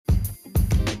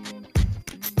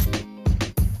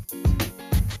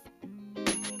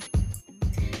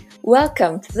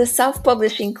Welcome to the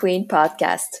Self-Publishing Queen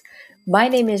podcast. My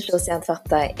name is Josiane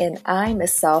Fortin and I'm a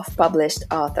self-published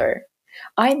author.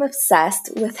 I'm obsessed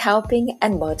with helping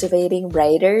and motivating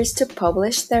writers to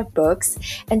publish their books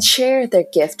and share their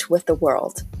gift with the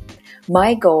world.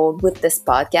 My goal with this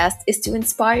podcast is to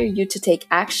inspire you to take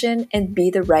action and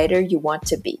be the writer you want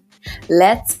to be.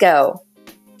 Let's go!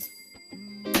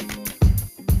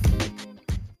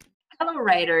 Hello,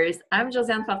 writers. I'm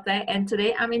Josiane Fortin, and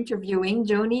today I'm interviewing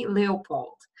Joni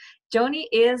Leopold. Joni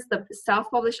is the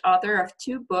self-published author of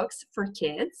 2 books for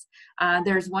kids.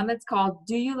 There's one that's called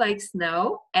Do You Like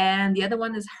Snow? And the other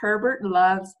one is Herbert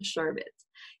Loves Sherbet.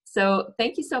 So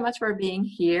thank you so much for being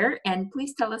here, and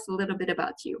please tell us a little bit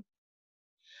about you.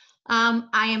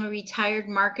 I am a retired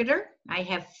marketer. I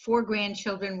have 4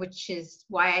 grandchildren, which is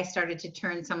why I started to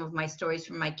turn some of my stories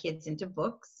from my kids into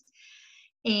books.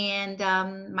 And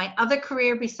my other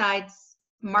career besides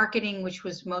marketing, which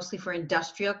was mostly for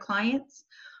industrial clients,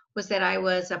 was that I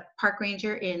was a park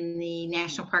ranger in the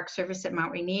National Park Service at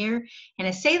Mount Rainier and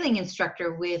a sailing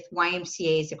instructor with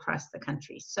YMCAs across the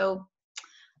country. So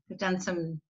I've done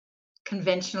some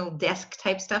conventional desk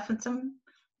type stuff and some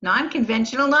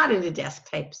non-conventional, not at a desk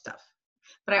type stuff.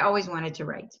 But I always wanted to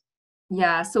write.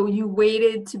 Yeah, so you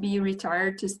waited to be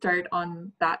retired to start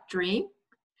on that dream?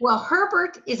 Well,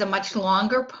 Herbert is a much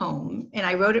longer poem, and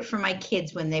I wrote it for my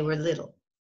kids when they were little.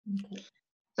 Okay.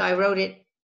 So I wrote it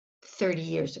 30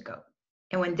 years ago.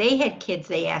 And when they had kids,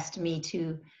 they asked me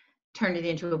to turn it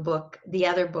into a book. The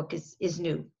other book is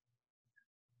new.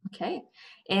 Okay.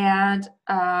 And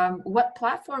what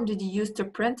platform did you use to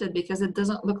print it? Because it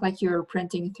doesn't look like you're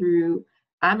printing through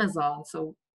Amazon.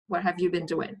 So what have you been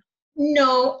doing?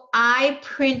 No, I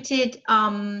printed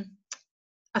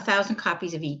 1,000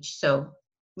 copies of each. So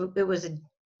it was,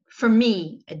 for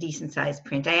me, a decent sized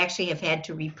print. I actually have had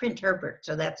to reprint Herbert,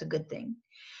 so that's a good thing.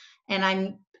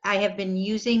 And I have been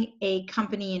using a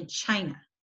company in China.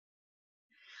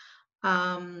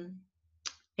 I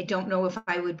don't know if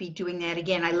I would be doing that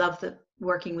again. I love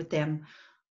working with them,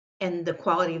 and the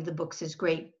quality of the books is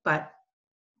great, but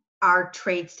our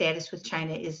trade status with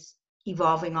China is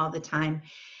evolving all the time.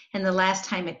 And the last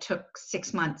time it took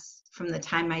 6 months from the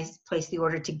time I placed the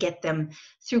order to get them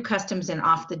through customs and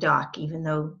off the dock, even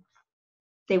though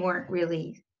they weren't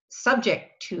really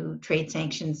subject to trade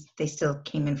sanctions, they still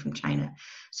came in from China.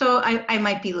 So I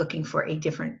might be looking for a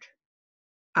different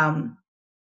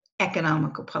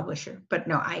economical publisher. But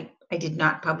no, I did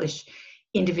not publish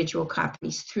individual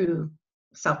copies through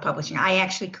self-publishing. I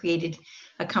actually created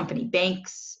a company,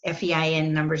 banks,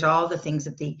 FEIN numbers, all the things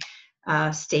that the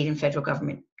state and federal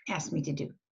government asked me to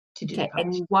do. Okay,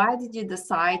 and why did you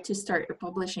decide to start a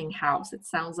publishing house? It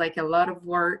sounds like a lot of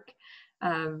work.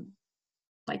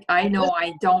 Like I know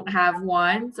I don't have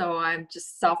one, so I'm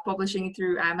just self-publishing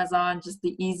through Amazon, just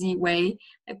the easy way.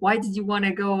 Like, why did you want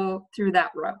to go through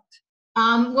that route?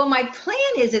 Well, my plan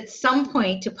is at some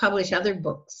point to publish other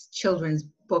books, children's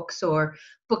books or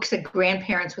books that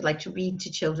grandparents would like to read to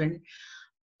children.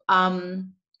 I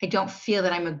don't feel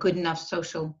that I'm a good enough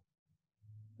social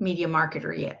media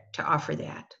marketer yet to offer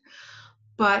that.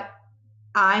 But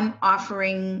I'm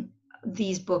offering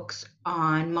these books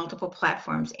on multiple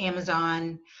platforms,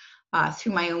 Amazon,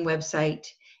 through my own website,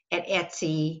 at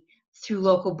Etsy, through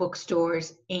local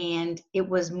bookstores, and it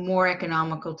was more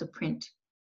economical to print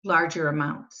larger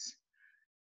amounts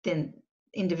than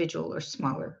individual or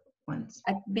smaller ones.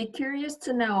 I'd be curious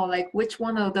to know, like, which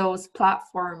one of those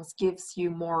platforms gives you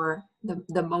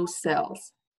the most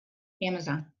sales?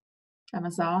 Amazon.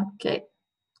 Amazon? Okay,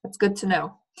 that's good to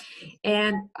know.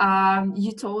 And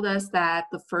you told us that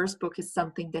the first book is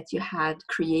something that you had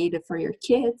created for your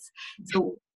kids.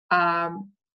 So, and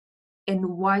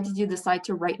why did you decide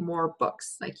to write more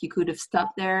books? Like, you could have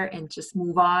stopped there and just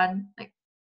move on. Like,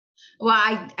 well,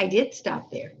 I did stop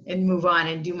there and move on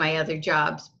and do my other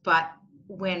jobs. But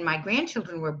when my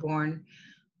grandchildren were born,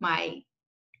 my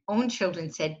own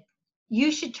children said,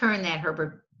 you should turn that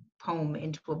Herbert poem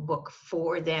into a book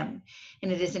for them.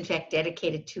 And it is, in fact,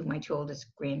 dedicated to my 2 oldest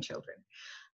grandchildren.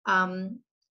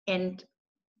 And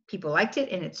people liked it,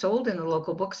 and it sold in a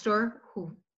local bookstore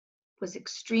who was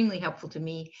extremely helpful to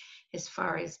me as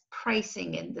far as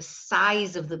pricing and the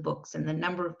size of the books and the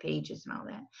number of pages and all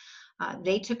that.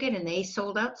 They took it and they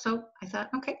sold out. So I thought,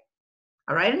 okay,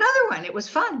 I'll write another one. It was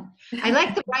fun. I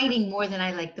like the writing more than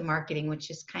I like the marketing,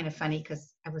 which is kind of funny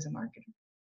because I was a marketer.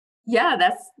 Yeah,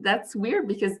 that's weird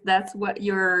because that's what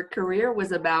your career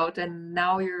was about. And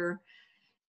now you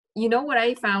know what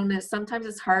I found is sometimes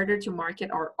it's harder to market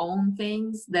our own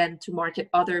things than to market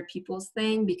other people's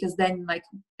thing, because then like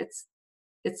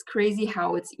it's crazy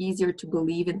how it's easier to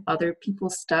believe in other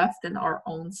people's stuff than our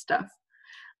own stuff.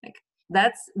 Like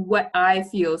That's what I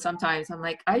feel sometimes. I'm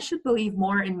like, I should believe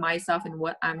more in myself and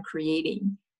what I'm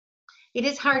creating. It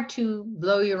is hard to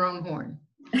blow your own horn.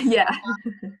 Yeah.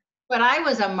 But I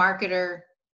was a marketer,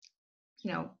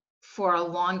 for a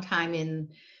long time in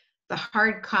the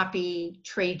hard copy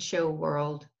trade show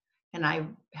world, and I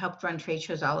helped run trade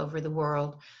shows all over the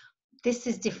world. This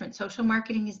is different. Social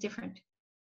marketing is different.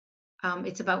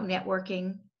 It's about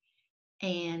networking.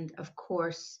 And of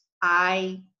course,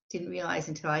 I didn't realize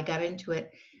until I got into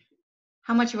it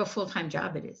how much of a full-time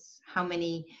job it is, how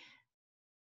many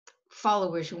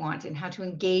followers you want, and how to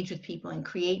engage with people and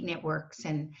create networks.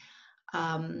 And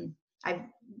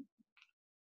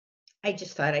I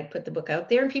just thought I'd put the book out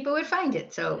there and people would find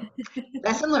it. So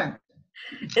lesson learned.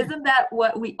 Isn't that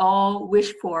what we all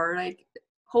wish for? Like,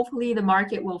 hopefully the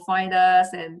market will find us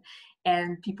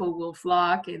and people will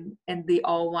flock and they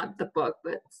all want the book.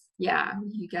 But yeah,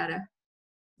 you gotta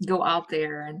go out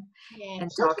there and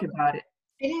talk about it.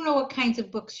 I don't know what kinds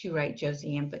of books you write,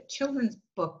 Josiane, but children's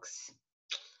books,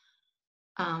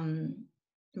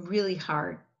 really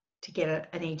hard to get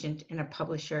an agent and a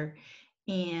publisher,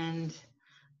 and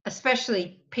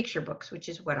especially picture books, which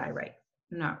is what I write.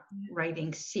 I'm not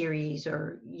writing series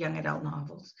or young adult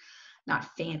novels,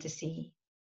 not fantasy.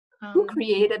 Who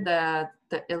created the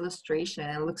illustration?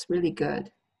 It looks really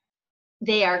good.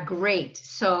 They are great.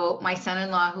 So my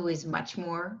son-in-law, who is much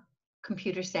more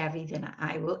computer savvy than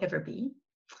I will ever be,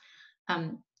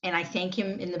 and I thank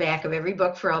him in the back of every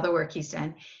book for all the work he's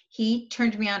done. He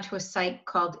turned me onto a site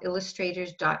called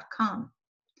illustrators.com.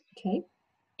 Okay.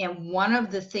 And one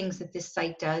of the things that this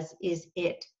site does is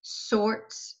it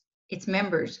sorts its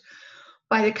members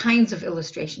by the kinds of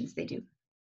illustrations they do.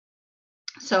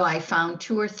 So I found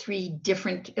 2 or 3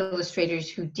 different illustrators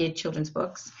who did children's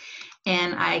books,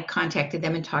 and I contacted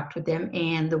them and talked with them.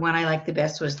 And the one I liked the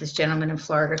best was this gentleman in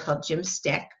Florida called Jim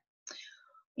Steck.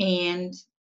 And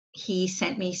he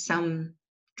sent me some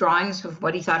drawings of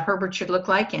what he thought Herbert should look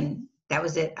like, and that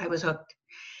was it. I was hooked.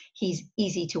 He's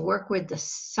easy to work with. The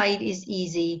site is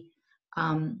easy.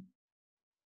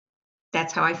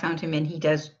 That's how I found him, and he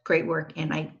does great work.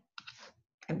 And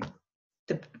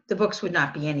the books would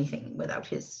not be anything without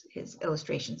his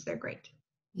illustrations. They're great.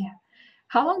 Yeah.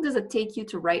 How long does it take you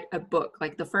to write a book?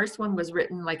 Like the first one was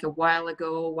written like a while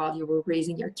ago while you were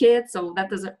raising your kids, so that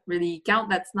doesn't really count.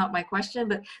 That's not my question.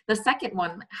 But the second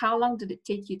one, how long did it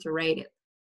take you to write it?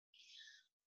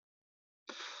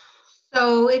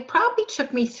 So it probably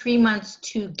took me 3 months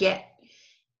to get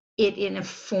it in a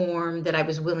form that I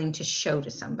was willing to show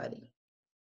to somebody.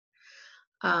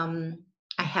 I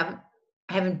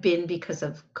haven't been because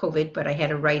of COVID, but I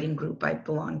had a writing group I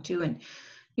belonged to, and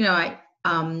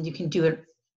you can do it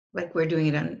like we're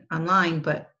doing it online,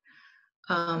 but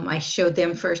I showed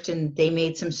them first, and they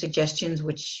made some suggestions,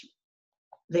 which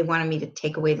they wanted me to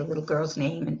take away the little girl's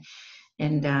name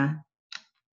and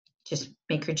just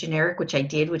make her generic, which I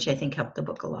did, which I think helped the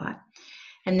book a lot.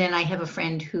 And then I have a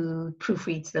friend who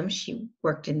proofreads them. She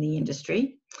worked in the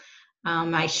industry.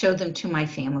 I showed them to my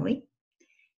family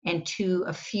and to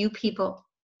a few people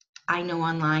I know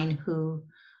online who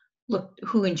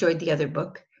enjoyed the other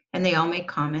book, and they all make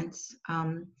comments.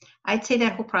 I'd say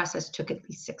that whole process took at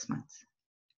least 6 months.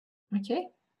 Okay,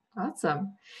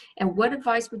 awesome. And what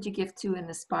advice would you give to an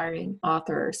aspiring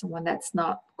author, or someone that's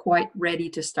not quite ready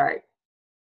to start?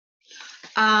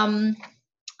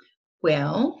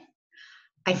 Well,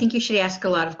 I think you should ask a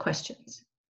lot of questions.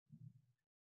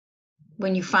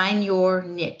 When you find your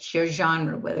niche, your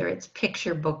genre, whether it's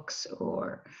picture books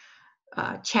or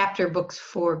chapter books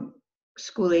for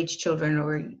school-age children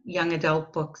or young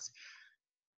adult books,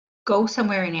 go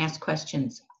somewhere and ask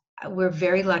questions. We're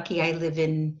very lucky. I live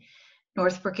in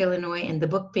Northbrook, Illinois, and the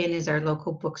Book Bin is our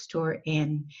local bookstore,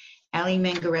 and Ali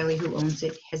Mangarelli, who owns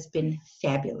it, has been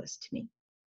fabulous to me.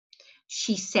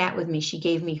 She sat with me. She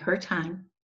gave me her time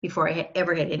before I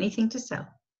ever had anything to sell,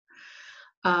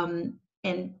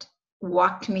 and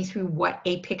walked me through what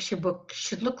a picture book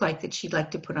should look like that she'd like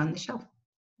to put on the shelf.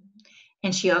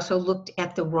 And she also looked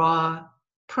at the raw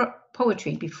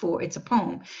poetry before it's a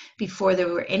poem, before there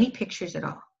were any pictures at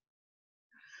all.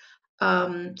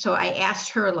 So I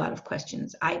asked her a lot of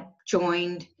questions. I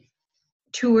joined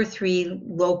 2 or 3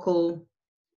 local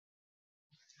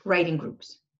writing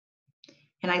groups,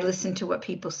 and I listened to what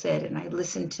people said, and I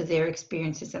listened to their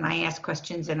experiences, and I asked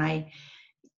questions. And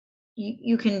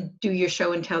you can do your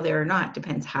show and tell there or not,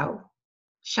 depends how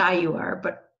shy you are,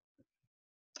 but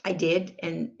I did,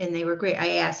 and they were great.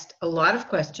 I asked a lot of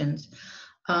questions.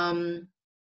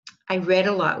 I read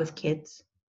a lot with kids.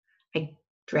 I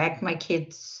dragged my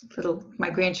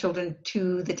grandchildren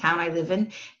to the town I live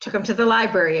in, took them to the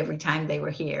library every time they were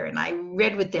here. And I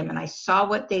read with them and I saw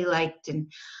what they liked.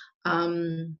 And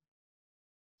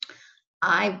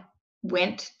I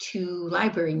went to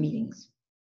library meetings,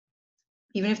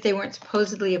 even if they weren't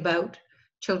supposedly about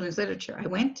children's literature. I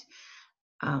went.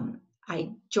 I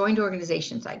joined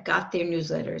organizations. I got their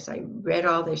newsletters. I read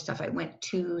all their stuff. I went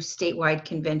to statewide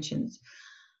conventions.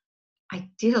 I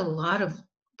did a lot of,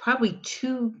 probably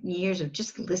 2 years of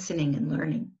just listening and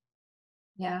learning.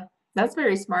 Yeah, that's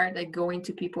very smart, like going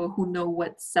to people who know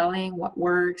what's selling, what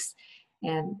works.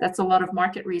 And that's a lot of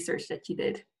market research that you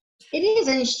did. It is.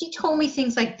 And she told me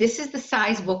things like, this is the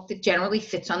size book that generally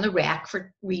fits on the rack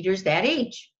for readers that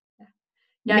age.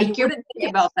 Yeah, you wouldn't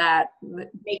think about that.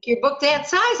 Make your book that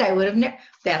size. I would have never.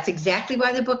 That's exactly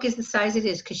why the book is the size it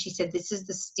is, because she said this is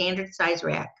the standard size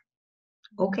rack.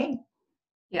 Okay.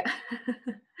 Yeah,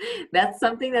 that's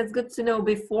something that's good to know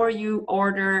before you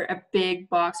order a big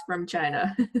box from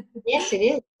China. Yes, it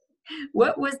is.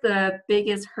 What was the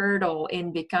biggest hurdle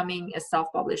in becoming a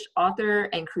self-published author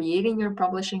and creating your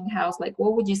publishing house? Like,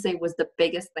 what would you say was the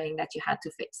biggest thing that you had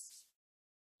to face?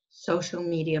 Social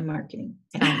media marketing.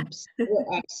 And I'm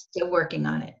still working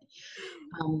on it.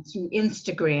 Through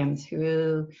Instagram,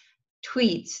 through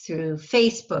tweets, through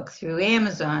Facebook, through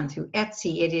Amazon, through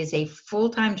Etsy. It is a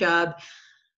full-time job.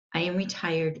 I am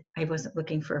retired. I wasn't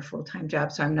looking for a full-time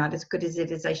job, so I'm not as good as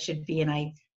it as I should be. And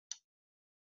I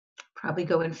probably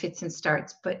go in fits and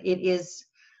starts, but it is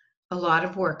a lot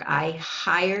of work. I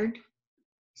hired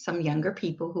some younger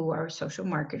people who are social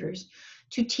marketers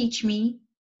to teach me.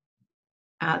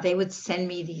 They would send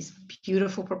me these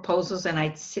beautiful proposals, and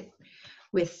I'd sit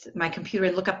with my computer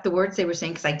and look up the words they were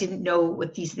saying, because I didn't know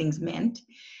what these things meant.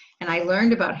 And I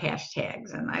learned about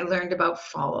hashtags, and I learned about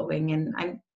following, and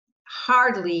I'm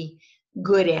hardly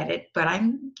good at it, but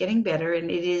I'm getting better. And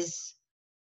it is,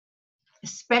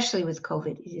 especially with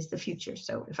COVID, it is the future.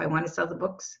 So if I want to sell the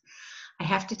books, I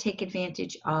have to take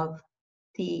advantage of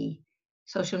the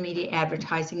social media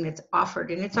advertising that's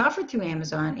offered. And it's offered through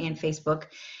Amazon and Facebook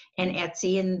and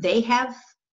Etsy, and they have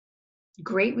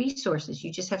great resources.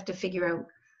 You just have to figure out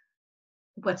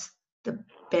what's the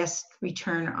best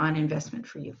return on investment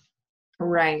for you.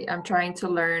 Right. I'm trying to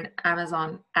learn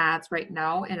Amazon ads right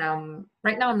now, and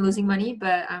right now I'm losing money,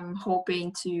 but I'm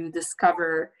hoping to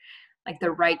discover like the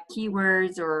right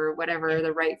keywords or whatever,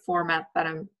 the right format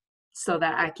so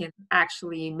that I can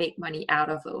actually make money out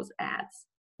of those ads.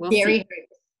 We'll see. Hard.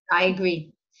 I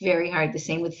agree. Very hard. The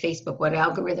same with Facebook. What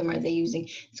algorithm are they using?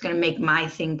 It's going to make my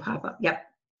thing pop up. Yep.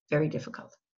 Very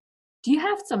difficult. Do you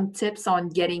have some tips on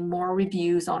getting more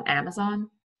reviews on Amazon?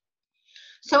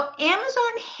 So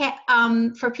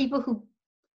Amazon, for people who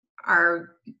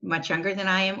are much younger than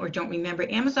I am or don't remember,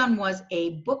 Amazon was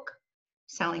a book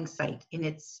selling site in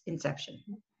its inception.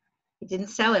 It didn't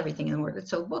sell everything in the world. It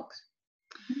sold books.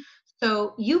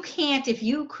 So you can't, if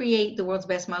you create the world's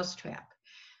best mousetrap,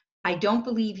 I don't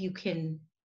believe you can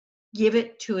give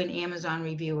it to an Amazon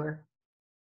reviewer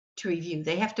to review.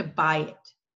 They have to buy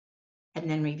it and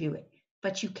then review it.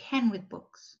 But you can with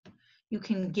books. You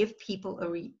can give people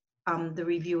the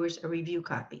reviewers a review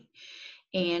copy.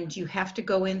 And you have to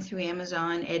go in through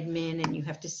Amazon admin, and you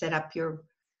have to set up your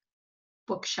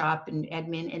bookshop and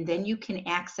admin, and then you can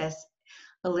access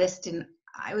a list. And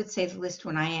I would say the list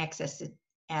when I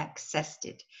accessed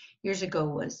it years ago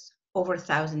was over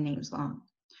 1,000 names long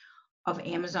of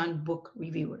Amazon book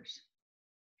reviewers.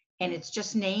 And it's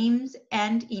just names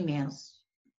and emails.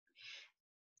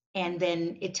 And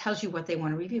then it tells you what they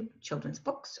want to review, children's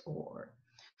books or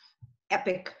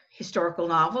epic historical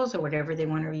novels or whatever they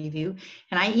want to review.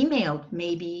 And I emailed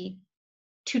maybe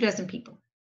 24 people.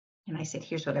 And I said,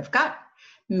 here's what I've got.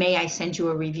 May I send you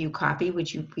a review copy?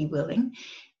 Would you be willing?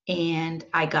 And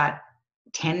I got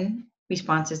 10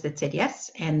 responses that said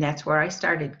yes. And that's where I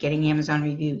started getting Amazon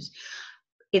reviews.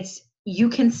 You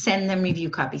can send them review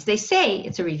copies. They say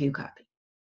it's a review copy.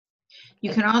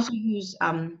 You can also use,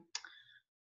 I'm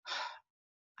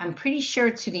pretty sure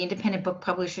it's through the Independent Book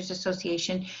Publishers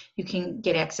Association. You can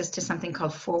get access to something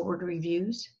called forward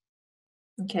reviews.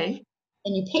 Okay.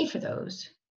 And you pay for those.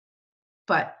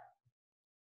 But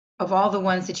of all the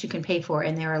ones that you can pay for,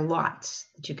 and there are lots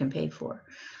that you can pay for,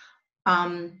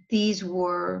 these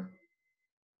were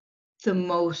the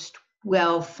most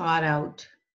well thought out.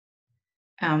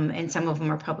 And some of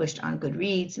them are published on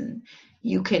Goodreads, and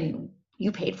you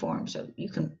paid for them, so you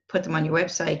can put them on your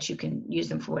website. You can use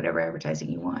them for whatever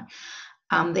advertising you want.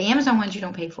 The Amazon ones you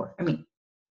don't pay for. I mean,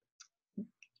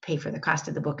 pay for the cost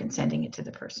of the book and sending it to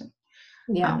the person.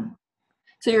 Yeah.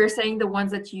 So you're saying the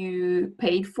ones that you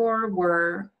paid for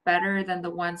were better than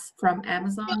the ones from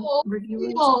Amazon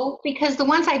reviewers? No, because the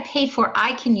ones I paid for,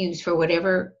 I can use for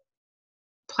whatever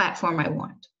platform I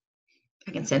want.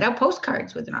 I can send out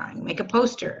postcards with it on. I can make a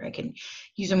poster. I can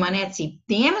use them on Etsy.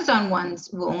 The Amazon ones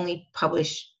will only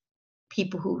publish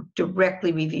people who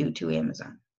directly review to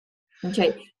Amazon.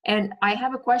 Okay. And I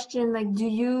have a question, like, do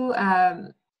you,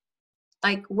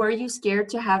 like, were you scared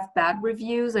to have bad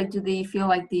reviews? Like, do they feel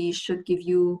like they should give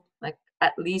you like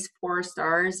at least 4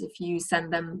 stars if you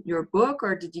send them your book,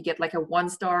 or did you get like a 1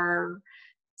 star,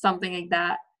 something like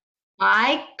that?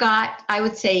 I got, I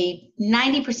would say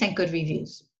 90% good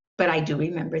reviews, but I do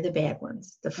remember the bad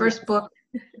ones. The first book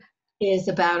is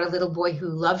about a little boy who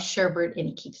loves sherbet and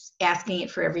he keeps asking it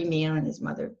for every meal, and his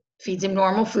mother feeds him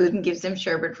normal food and gives him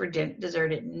sherbet for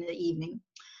dessert in the evening.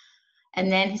 And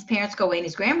then his parents go away and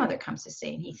his grandmother comes to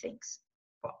stay, and he thinks,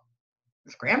 well,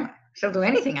 it's grandma. She'll do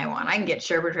anything I want. I can get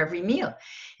sherbet for every meal.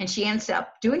 And she ends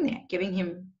up doing that, giving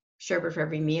him sherbet for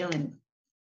every meal. And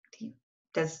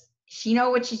does she know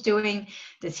what she's doing?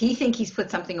 Does he think he's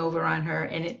put something over on her?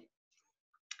 And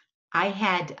I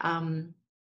had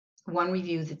one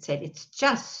review that said, it's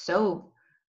just so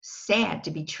sad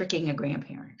to be tricking a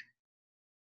grandparent.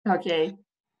 Okay.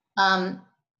 I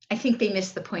think they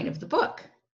missed the point of the book.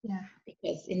 Yeah.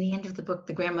 Because in the end of the book,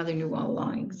 the grandmother knew all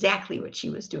along exactly what she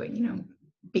was doing, you know,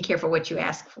 be careful what you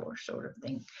ask for, sort of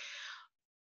thing.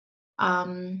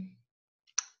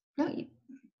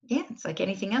 Yeah, it's like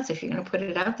anything else. If you're going to put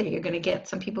it out there, you're going to get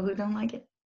some people who don't like it.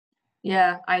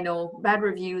 Yeah, I know. Bad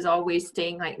reviews always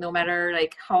sting, like no matter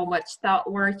like how much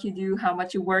thought work you do, how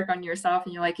much you work on yourself,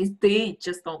 and you're like, they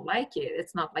just don't like it.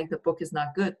 It's not like the book is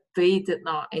not good. They did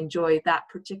not enjoy that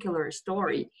particular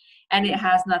story. And it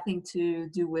has nothing to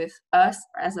do with us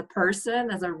as a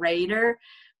person, as a reader.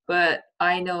 But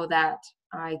I know that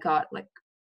I got like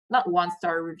not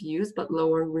 1-star reviews, but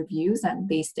lower reviews, and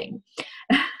they sting.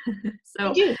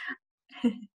 So yes.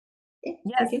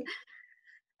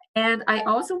 And I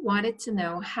also wanted to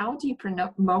know, how do you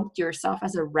promote yourself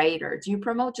as a writer? Do you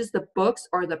promote just the books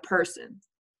or the person?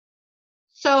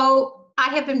 So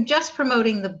I have been just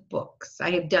promoting the books.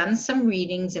 I have done some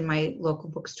readings in my local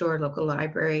bookstore, local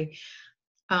library.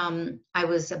 I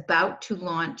was about to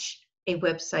launch a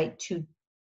website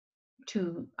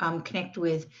to connect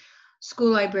with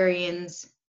school librarians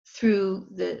through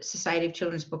the Society of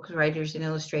Children's Book Writers and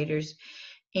Illustrators,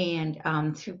 and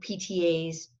through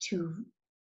PTAs to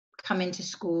come into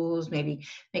schools, maybe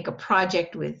make a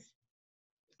project with,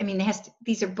 I mean,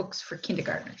 these are books for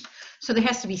kindergartners. So there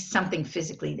has to be something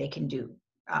physically they can do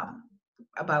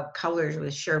about colors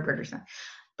with sherbet or something.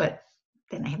 But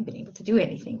then I haven't been able to do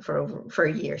anything for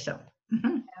a year. So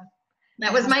yeah.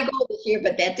 That was my goal this year,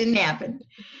 but that didn't happen.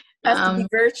 It has to be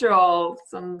virtual,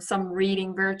 some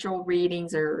virtual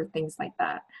readings or things like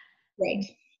that. Right.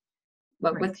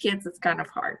 But with kids, it's kind of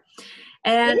hard.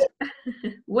 And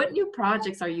what new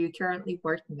projects are you currently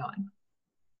working on?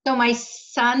 So my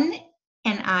son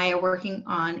and I are working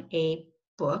on a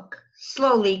book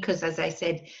slowly, because as I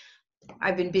said,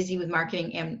 I've been busy with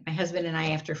marketing, and my husband and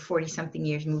I, after 40-something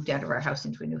years, moved out of our house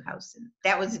into a new house, and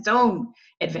that was its own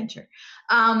adventure.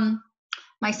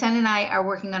 My son and I are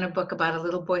working on a book about a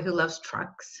little boy who loves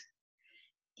trucks,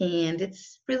 and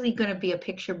it's really going to be a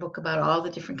picture book about all the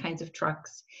different kinds of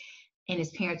trucks, and his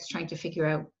parents trying to figure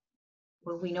out,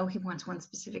 well, we know he wants one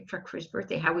specific truck for his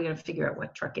birthday. How are we going to figure out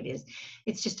what truck it is?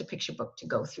 It's just a picture book to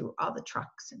go through all the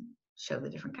trucks and show the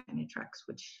different kind of trucks,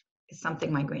 which is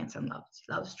something my grandson loves.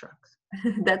 He loves trucks.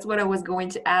 That's what I was going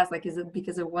to ask. Like, is it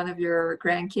because of one of your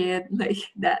grandkids like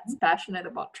that's passionate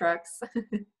about trucks?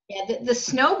 Yeah, the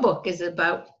snow book is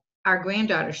about our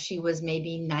granddaughter. She was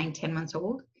maybe 9-10 months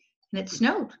old, and it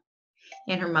snowed.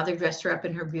 And her mother dressed her up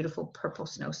in her beautiful purple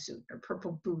snowsuit, her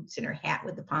purple boots, and her hat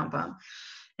with the pom-pom,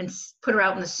 and put her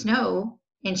out in the snow,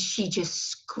 and she just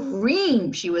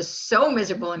screamed. She was so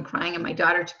miserable and crying, and my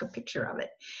daughter took a picture of it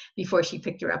before she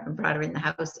picked her up and brought her in the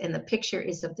house. And the picture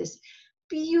is of this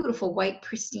beautiful white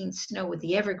pristine snow with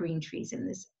the evergreen trees and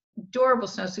this adorable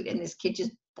snowsuit, and this kid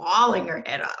just bawling her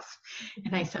head off.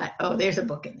 And I thought, oh, there's a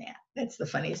book in that. That's the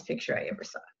funniest picture I ever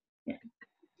saw. Yeah.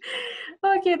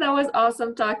 Okay, that was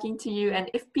awesome talking to you.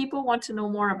 And if people want to know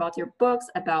more about your books,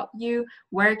 about you,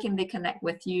 where can they connect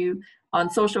with you on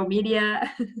social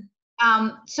media?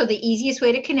 So the easiest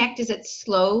way to connect is at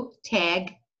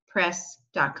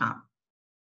slowtagpress.com.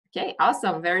 Okay,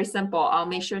 awesome. Very simple. I'll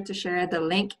make sure to share the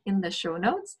link in the show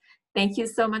notes. Thank you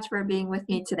so much for being with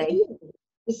me today.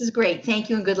 This is great. Thank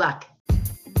you and good luck.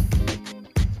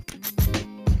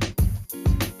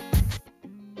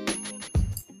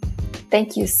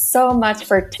 Thank you so much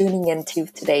for tuning into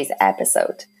today's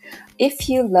episode. If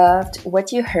you loved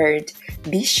what you heard,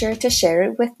 be sure to share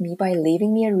it with me by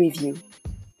leaving me a review.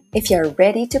 If you're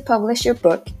ready to publish your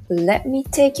book, let me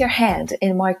take your hand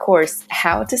in my course,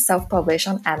 How to Self-Publish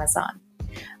on Amazon.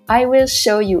 I will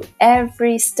show you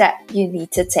every step you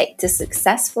need to take to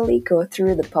successfully go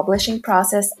through the publishing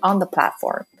process on the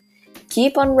platform.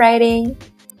 Keep on writing,